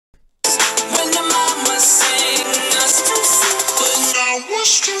when the mama sang us to sleep, but now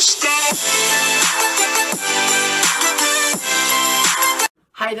it's just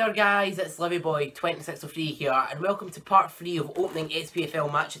Hi there guys, it's LivyBoy2603 here, and welcome to part 3 of opening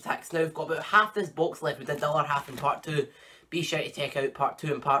Spfl match attacks. Now we've got about half this box left, we did the other half in part 2. Be sure to check out part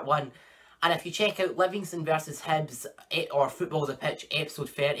 2 and part 1. And if you check out Livingston versus Hibs or Football the Pitch episode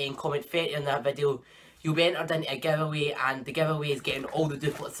 30 and comment 30 on that video, you'll be entered into a giveaway, and the giveaway is getting all the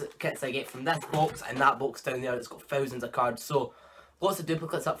duplicates I get from this box and that box down there. It's got thousands of cards, so lots of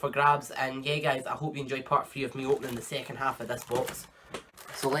duplicates up for grabs. And yeah guys, I hope you enjoyed part 3 of me opening the second half of this box.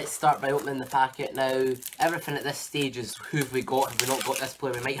 So let's start by opening the packet now. Everything at this stage is who have we got. Have we not got this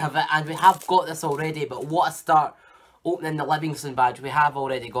player, we might have it, and we have got this already, but what a start opening the Livingston badge. We have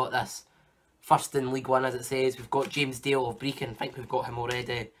already got this. First in League 1 as it says. We've got James Dale of Brecon, I think we've got him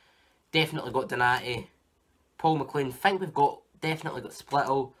already. Definitely got Donati. Paul McLean, think we've got, definitely got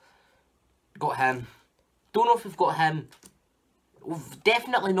Spfl. Got him. Don't know if we've got him. We've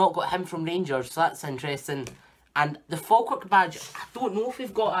definitely not got him from Rangers, so that's interesting. And the Falkirk badge, I don't know if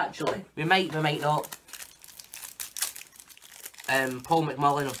we've got actually. We might not. Paul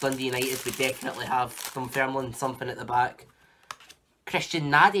McMullen of Dundee United, we definitely have. Dunfermline, something at the back. Christian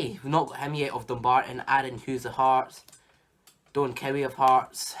Nadi, we've not got him yet, of Dumbarton. Aaron Hughes of Hearts. Don Cowie of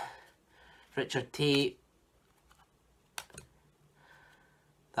Hearts. Richard Tate.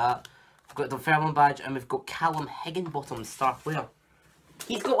 That. We've got Dunfermline badge, and we've got Callum Higginbottom, star player.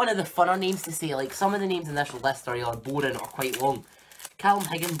 He's got one of the funner names to say. Like, some of the names in this list are either boring or quite long. Callum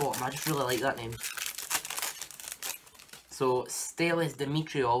Higginbottom, I just really like that name. So, Stelis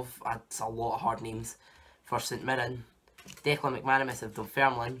Dimitriov, that's a lot of hard names for St Mirren. Declan McManaman of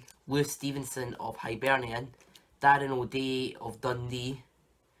Dunfermline. Lewis Stevenson of Hibernian. Darren O'Day of Dundee.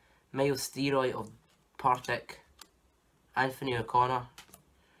 Miles Steroy of Partick. Anthony O'Connor.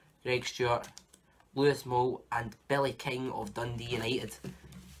 Greg Stewart. Lewis Moult, and Billy King of Dundee United.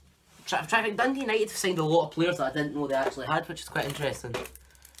 I'm trying to think, Dundee United have signed a lot of players that I didn't know they actually had, which is quite interesting.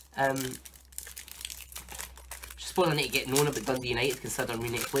 Just suppose I need to get known about Dundee United, considering we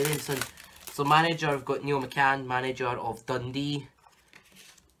need to play them soon. So manager, I've got Neil McCann, manager of Dundee.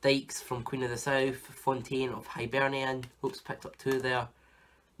 Dykes from Queen of the South. Fontaine of Hibernian. Hopes picked up 2 there.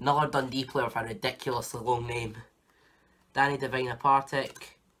 Another Dundee player with a ridiculously long name. Danny Devine of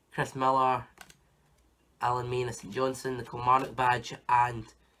Partick. Chris Miller. Alan Main of St Johnson, the Kilmarnock badge, and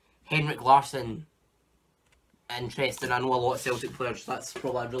Henrik Larsson. Interesting, I know a lot of Celtic players, so that's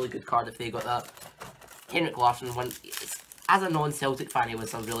probably a really good card if they got that. Henrik Larsson, as a non-Celtic fan, he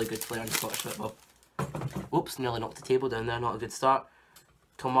was a really good player in Scottish football. Oops, nearly knocked the table down there, not a good start.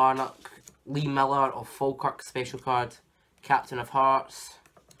 Kilmarnock, Lee Miller of Falkirk, special card. Captain of Hearts,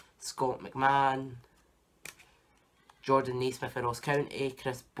 Scott McMahon. Jordan Naismith of Ross County,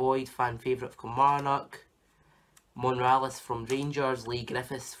 Chris Boyd, fan favourite of Kilmarnock. Monrealis from Rangers, Lee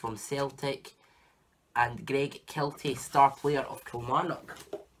Griffiths from Celtic, and Greg Kiltie, star player of Kilmarnock.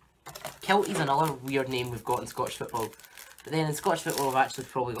 Kiltie's another weird name we've got in Scottish football, but then in Scottish football we've actually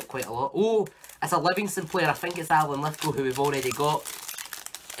probably got quite a lot. Oh, it's a Livingston player, I think it's Alan Lithgow, who we've already got.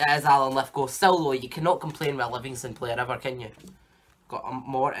 It is Alan Lithgow. Still though, you cannot complain with a Livingston player ever, can you? Got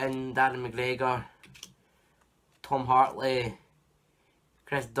Morton, Darren McGregor, Tom Hartley,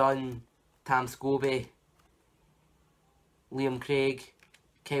 Chris Dunn, Tam Scobie, Liam Craig,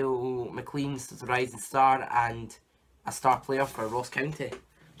 Kyle McLean's the rising star, and a star player for Ross County.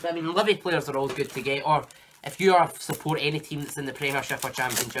 So I mean, Livy players are always good to get, or if you support any team that's in the Premiership or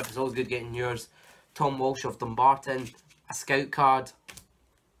Championship, it's always good getting yours. Tom Walsh of Dumbarton, a scout card.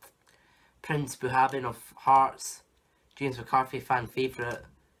 Prince Buhabin of Hearts, James McCarthy, fan favourite.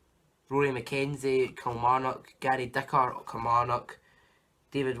 Rory McKenzie, Kilmarnock. Gary Dicker, Kilmarnock.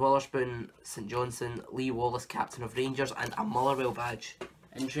 David Witherspoon, St Johnson. Lee Wallace, captain of Rangers, and a Motherwell badge.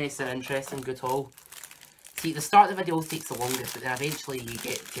 Interesting, good haul. See, the start of the video takes the longest, but then eventually you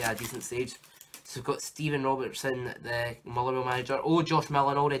get to a decent stage. So we've got Stephen Robertson, the Motherwell manager. Oh, Josh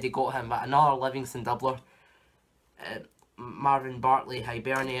Millen, already got him, but another Livingston doubler. Marvin Bartley,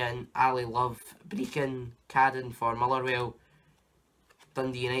 Hibernian. Ali Love, Brecon. Cadden for Motherwell.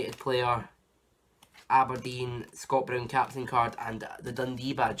 Dundee United player. Aberdeen, Scott Brown captain card, and the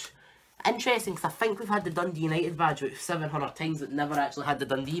Dundee badge. Interesting, because I think we've had the Dundee United badge about 700 times, but never actually had the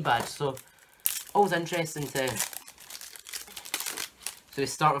Dundee badge, so always interesting to... So we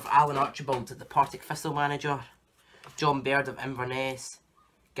start with Alan Archibald, the Partick Thistle manager. John Baird of Inverness.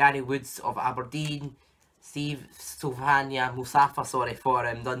 Gary Woods of Aberdeen. Steve Stovania Musafa,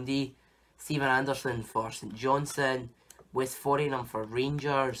 for Dundee. Stephen Anderson for St Johnson. Wes Foreighnham for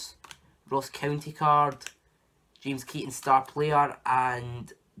Rangers. Ross County card. James Keaton, star player.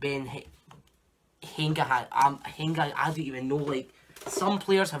 And Ben Henga, I don't even know, like, some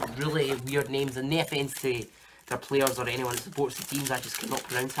players have really weird names, and no offence to their players or anyone that supports the teams, I just cannot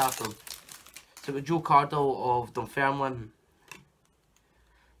pronounce half of them. So with Joe Cardle of Dunfermline,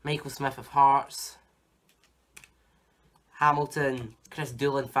 Michael Smith of Hearts, Hamilton, Chris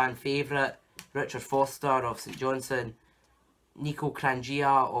Doolan fan favourite, Richard Foster of St Johnstone, Nico Crangia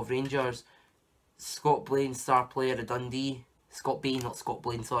of Rangers, Scott Blaine, star player of Dundee, Scott Bain, not Scott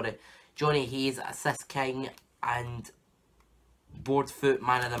Blaine, sorry, Johnny Hayes, assist king, and Boardfoot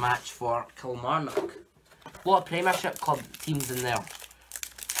man of the match for Kilmarnock. A lot of Premiership club teams in there.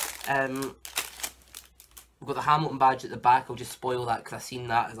 We've got the Hamilton badge at the back. I'll just spoil that because I seen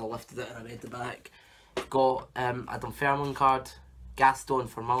that as I lifted it and I read the back. We've got a Dunfermline card, Gaston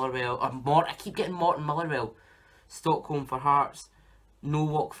for Motherwell, I keep getting Morton Motherwell, Stockholm for Hearts,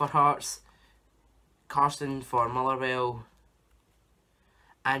 Nowak for Hearts, Carson for Motherwell,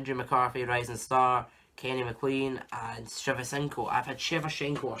 Andrew McCarthy, Rising Star, Kenny McLean, and Shevchenko. I've had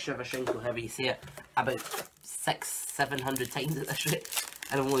Shevchenko, or Shevchenko, however you say it, about 600-700 times at this rate.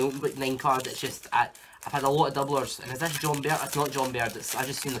 And I've only opened like 9 cards. It's just, I've had a lot of doublers. And is this John Baird? It's not John Baird, I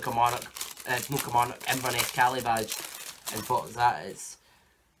just seen the Kilmarnock, no Kilmarnock, Inverness Cali badge and thought it was that. It's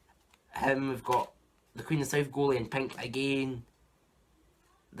him. We've got the Queen of the South goalie in pink again,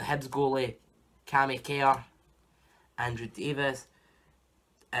 the Hibs goalie, Cammy Kerr, Andrew Davis,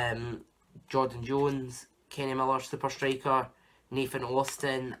 Jordan Jones, Kenny Miller, super striker, Nathan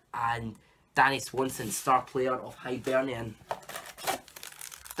Austin, and Danny Swanson, star player of Hibernian.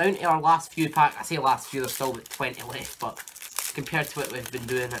 Down to our last few pack. I say last few, there's still about 20 left, but compared to what we've been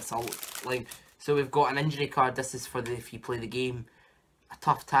doing, it's all like. So we've got an injury card. This is for the if you play the game. A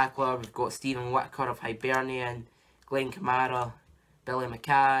tough tackler. We've got Stephen Whittaker of Hibernian, Glenn Kamara, Billy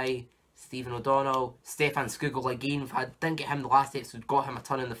Mackay, Stephen O'Donnell, Stefan Skugel again. Didn't get him the last episode, got him a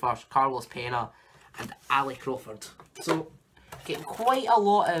ton in the first. Carlos Pena, and Ali Crawford. So getting quite a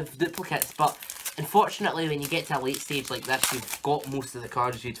lot of duplicates, but unfortunately when you get to a late stage like this, you've got most of the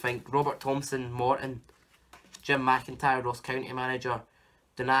cards you'd think. Robert Thompson, Morton, Jim McIntyre, Ross County manager,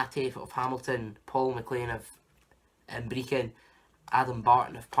 Donati of Hamilton, Paul McLean of Brecon, Adam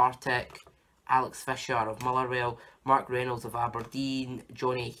Barton of Partick, Alex Fisher of Motherwell, Mark Reynolds of Aberdeen,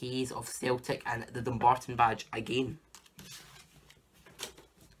 Johnny Hayes of Celtic, and the Dumbarton badge again.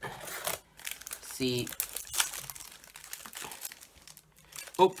 See.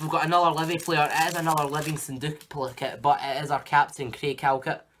 Oh, we've got another Livy player. It is another Livingston duplicate, but it is our captain, Craig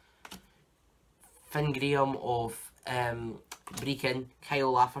Halkett. Finn Graham of Brecon,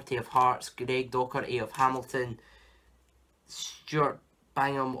 Kyle Lafferty of Hearts, Greg Docherty of Hamilton, Stuart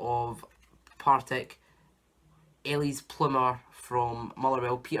Bangham of Partick, Elise Plummer from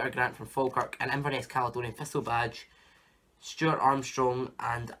Motherwell, Peter Grant from Falkirk, an Inverness Caledonian Thistle badge, Stuart Armstrong,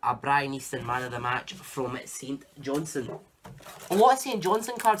 and a Brian Easton man of the match from St Johnstone. A lot of St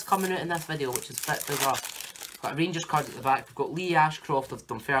Johnstone cards coming out in this video, which is a bit bizarre. We've got a Rangers card at the back. We've got Lee Ashcroft of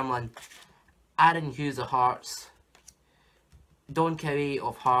Dunfermline, Aaron Hughes of Hearts, Don Cowie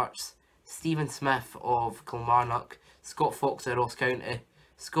of Hearts, Stephen Smith of Kilmarnock, Scott Fox of Ross County,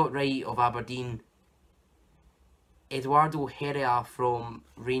 Scott Wright of Aberdeen, Eduardo Herrera from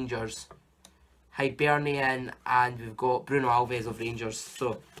Rangers, Hibernian, and we've got Bruno Alves of Rangers.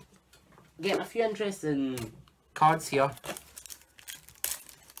 So, getting a few interesting cards here.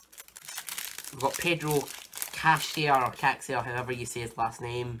 We've got Pedro Caxier, or Caxier, however you say his last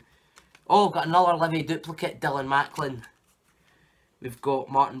name. Oh, got another Livy duplicate, Dylan Macklin. We've got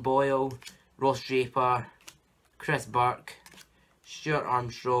Martin Boyle, Ross Draper, Chris Burke, Stuart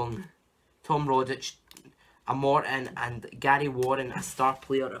Armstrong, Tom Roddick, a Morton, and Gary Warren, a star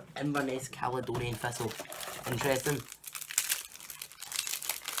player of Inverness Caledonian Thistle. Interesting.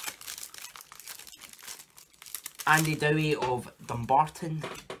 Andy Dowie of Dumbarton,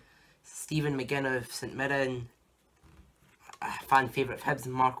 Stephen McGinn of St Mirren, a fan favourite of Hibs,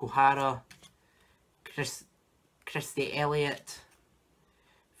 Mark O'Hara, Christy Elliott,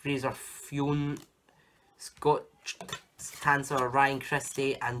 Fraser Fionn, Scott Tanser, Ryan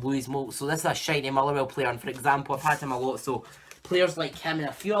Christie, and Louis Moult. So this is a shiny Motherwell player, and for example, I've had him a lot, so players like him and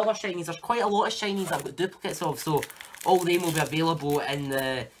a few other shinies, there's quite a lot of shinies I've got duplicates of, so all them will be available in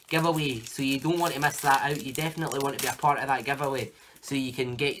the giveaway, so you don't want to miss that out. You definitely want to be a part of that giveaway, so you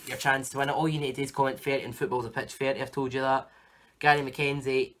can get your chance to win it. All you need to do is comment 30 and Football's a Pitch 30, I've told you that. Gary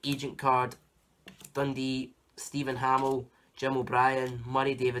McKenzie, Agent Card, Dundee, Stephen Hamill, Jim O'Brien,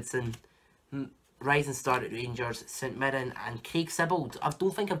 Murray Davidson, Rising Star at Rangers, St Mirren, and Craig Sibbald. I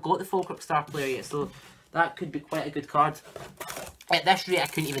don't think I've got the Falkirk star player yet, so that could be quite a good card. At this rate, I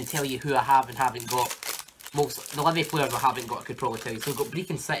couldn't even tell you who I have and haven't got. The Livy players I haven't got, I could probably tell you. So we've got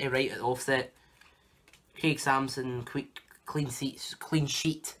Brecon City right at the offset. Craig Samson, clean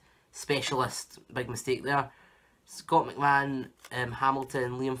sheet specialist. Big mistake there. Scott McMahon,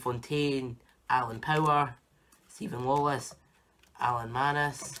 Hamilton, Liam Fontaine, Alan Power, Stephen Lawless, Alan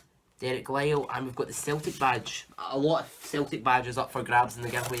Manis, Derek Lyle, and we've got the Celtic badge. A lot of Celtic badges up for grabs in the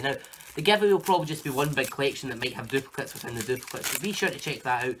giveaway. Now, the giveaway will probably just be one big collection that might have duplicates within the duplicates, so be sure to check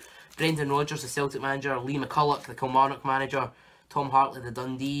that out. Brendan Rodgers, the Celtic manager, Lee McCulloch, the Kilmarnock manager, Tom Hartley, the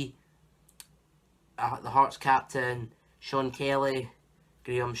Dundee, the Hearts captain, Sean Kelly,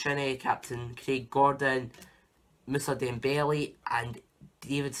 Graham Shinnie, Captain Craig Gordon, Moussa Dembele, and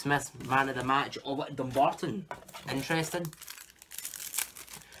David Smith, man of the match of Dumbarton. Interesting.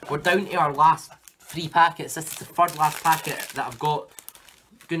 We're down to our last 3 packets. This is the third last packet that I've got.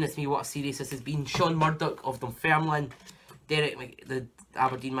 Goodness me, what a series this has been. Sean Murdoch of Dunfermline, the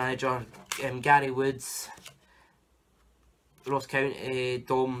Aberdeen manager, Gary Woods, Ross County,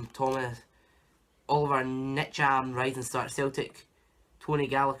 Dom Thomas, Oliver Nitcham, Rising Star Celtic, Tony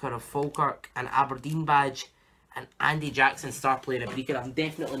Gallagher of Falkirk, an Aberdeen badge, and Andy Jackson, star player of Beacon. I've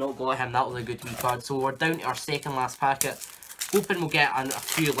definitely not got him. That was a good wee card. So we're down to our second last packet. Hoping we'll get a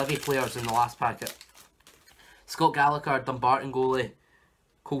few Livy players in the last packet. Scott Gallagher, Dumbarton goalie.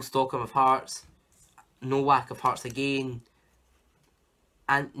 Cole Stockham of Hearts. Nowak of Hearts again.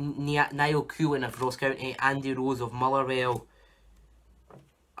 And Niall Coolin of Ross County. Andy Rose of Motherwell.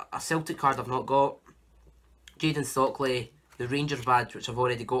 A Celtic card I've not got. Jayden Stockley, the Rangers badge, which I've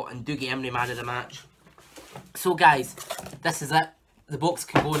already got. And Dougie Emery, man of the match. So guys, this is it. The box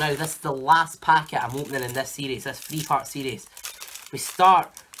can go now. This is the last packet I'm opening in this series, this 3-part series. We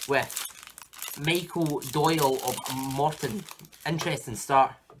start with Michael Doyle of Morton. Interesting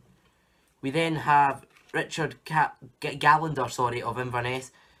start. We then have Richard Gallander, of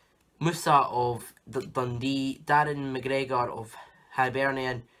Inverness. Musa of Dundee. Darren McGregor of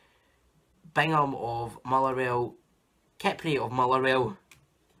Hibernian. Bingham of Motherwell. Kipre of Motherwell.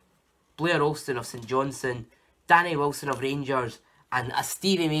 Blair Alston of St Johnstone. Danny Wilson of Rangers. And a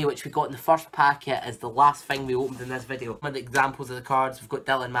Stevie May, which we got in the first packet, is the last thing we opened in this video. Some of the examples of the cards, we've got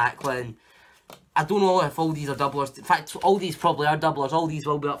Dylan Macklin. I don't know if all these are doublers. In fact, all these probably are doublers. All these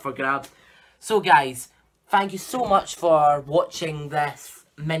will be up for grabs. So guys, thank you so much for watching this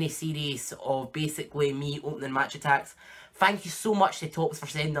mini-series of basically me opening match attacks. Thank you so much to Tops for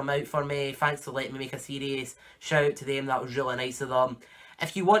sending them out for me. Thanks for letting me make a series. Shout out to them, that was really nice of them.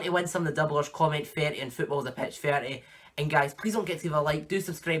 If you want to win some of the doublers, comment 30 and Football's a Pitch 30. And guys, please don't forget to leave a like. Do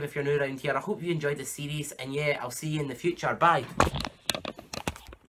subscribe if you're new around here. I hope you enjoyed this series. And yeah, I'll see you in the future. Bye.